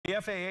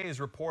FAA is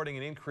reporting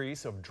an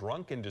increase of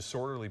drunk and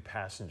disorderly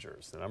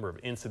passengers. The number of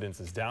incidents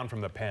is down from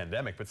the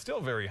pandemic, but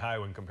still very high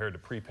when compared to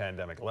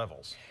pre-pandemic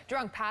levels.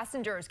 Drunk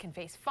passengers can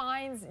face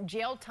fines,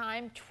 jail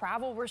time,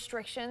 travel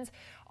restrictions.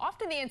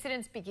 Often the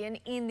incidents begin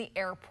in the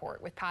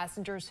airport with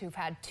passengers who've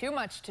had too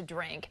much to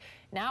drink.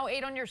 Now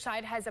 8 on Your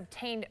Side has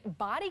obtained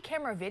body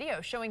camera video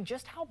showing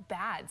just how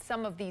bad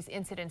some of these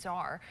incidents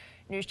are.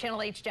 News Channel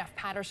 8's Jeff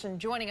Patterson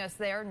joining us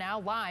there now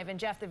live. And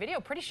Jeff, the video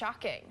pretty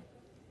shocking.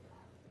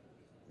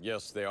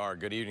 Yes, they are.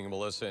 Good evening,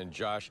 Melissa and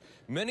Josh.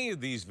 Many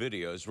of these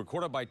videos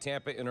recorded by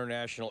Tampa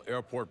International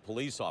Airport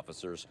police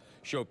officers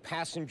show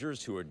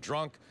passengers who are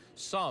drunk,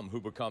 some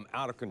who become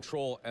out of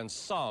control, and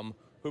some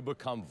who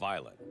become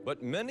violent.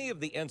 But many of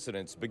the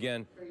incidents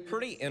begin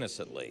pretty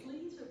innocently.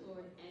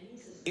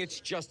 It's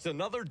just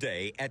another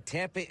day at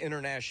Tampa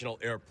International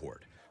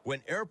Airport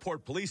when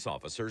airport police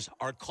officers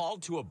are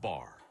called to a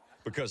bar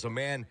because a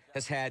man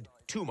has had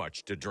too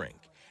much to drink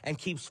and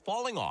keeps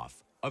falling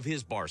off of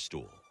his bar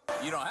stool.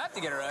 You don't have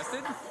to get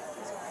arrested.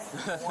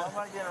 Why am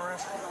I getting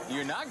arrested?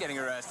 You're not getting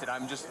arrested.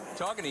 I'm just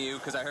talking to you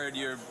because I heard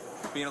you're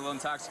being a little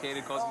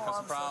intoxicated, causing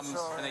some problems,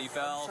 and then you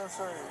fell. I'm so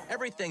sorry.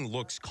 Everything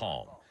looks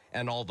calm,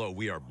 and although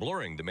we are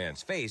blurring the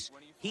man's face,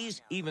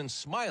 he's even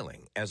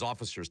smiling as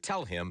officers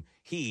tell him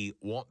he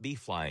won't be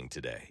flying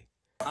today.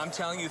 I'm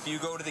telling you, if you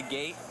go to the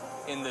gate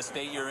in the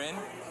state you're in,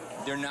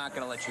 they're not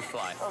going to let you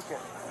fly. Okay,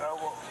 I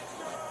will.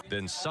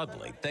 Then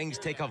suddenly, things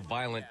take a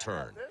violent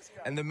turn,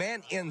 and the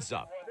man ends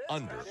up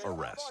under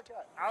arrest.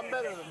 I'm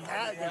better than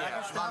that.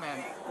 Yeah,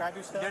 man.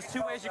 There's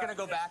 2 ways you're going to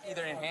go back,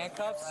 either in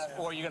handcuffs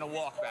or you're going to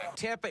walk back.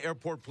 Tampa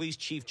Airport Police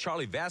Chief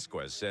Charlie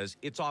Vasquez says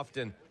it's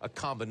often a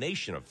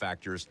combination of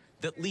factors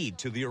that lead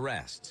to the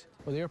arrest.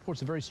 Well, the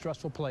airport's a very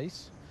stressful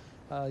place.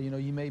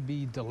 You may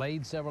be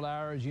delayed several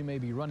hours, you may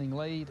be running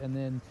late, and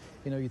then,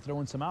 you throw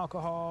in some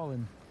alcohol,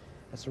 and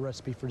that's a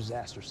recipe for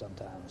disaster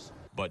sometimes.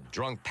 But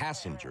drunk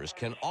passengers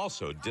can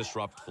also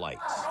disrupt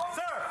flights.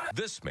 Sir!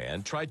 This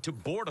man tried to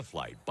board a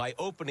flight by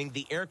opening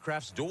the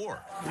aircraft's door.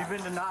 You've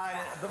been denied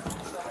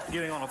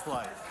getting on a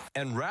flight.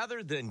 And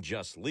rather than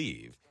just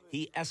leave,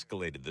 he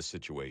escalated the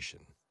situation.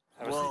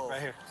 Have a seat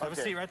right here. Have a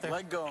seat right there.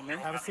 Let go of me.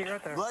 Have a seat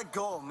right there. Let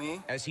go of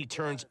me. As he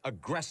turns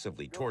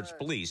aggressively towards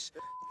police,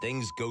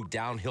 things go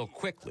downhill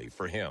quickly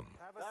for him.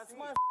 That's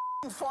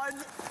my flight.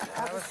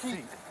 Have a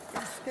seat.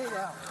 Stay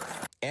out.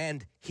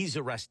 And he's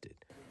arrested.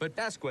 But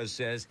Vasquez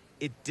says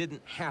it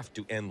didn't have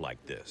to end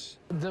like this.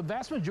 The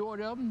vast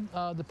majority of them,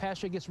 the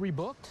passenger gets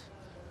rebooked,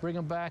 bring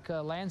them back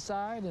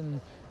landside, and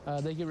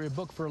they get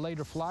rebooked for a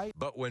later flight.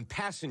 But when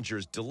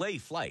passengers delay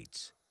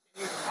flights,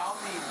 Can you tell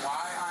me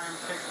why I'm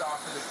kicked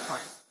off of this plane?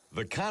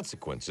 the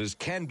consequences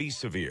can be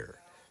severe.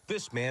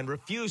 This man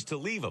refused to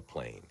leave a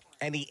plane,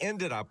 and he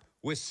ended up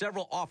with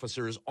several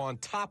officers on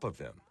top of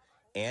him.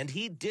 And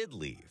he did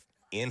leave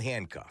in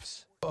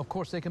handcuffs. Of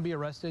course, they can be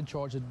arrested,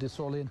 charged with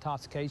disorderly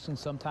intoxication.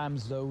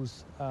 Sometimes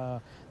those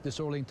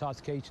disorderly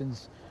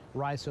intoxications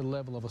rise to the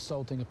level of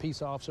assaulting a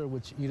peace officer,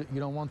 which you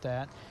don't want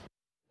that.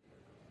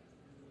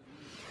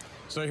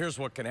 So here's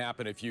what can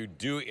happen if you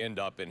do end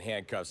up in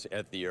handcuffs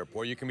at the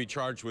airport. You can be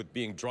charged with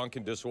being drunk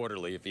and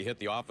disorderly. If you hit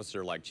the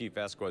officer, like Chief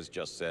Vasquez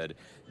just said,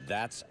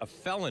 that's a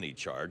felony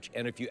charge.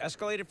 And if you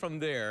escalate it from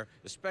there,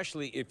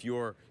 especially if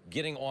you're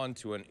getting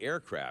onto an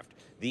aircraft,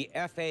 the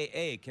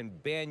FAA can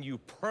ban you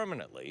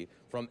permanently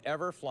from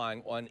ever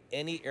flying on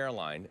any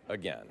airline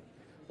again.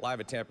 Live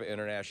at Tampa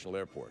International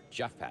Airport,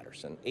 Jeff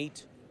Patterson,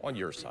 8 on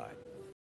Your Side.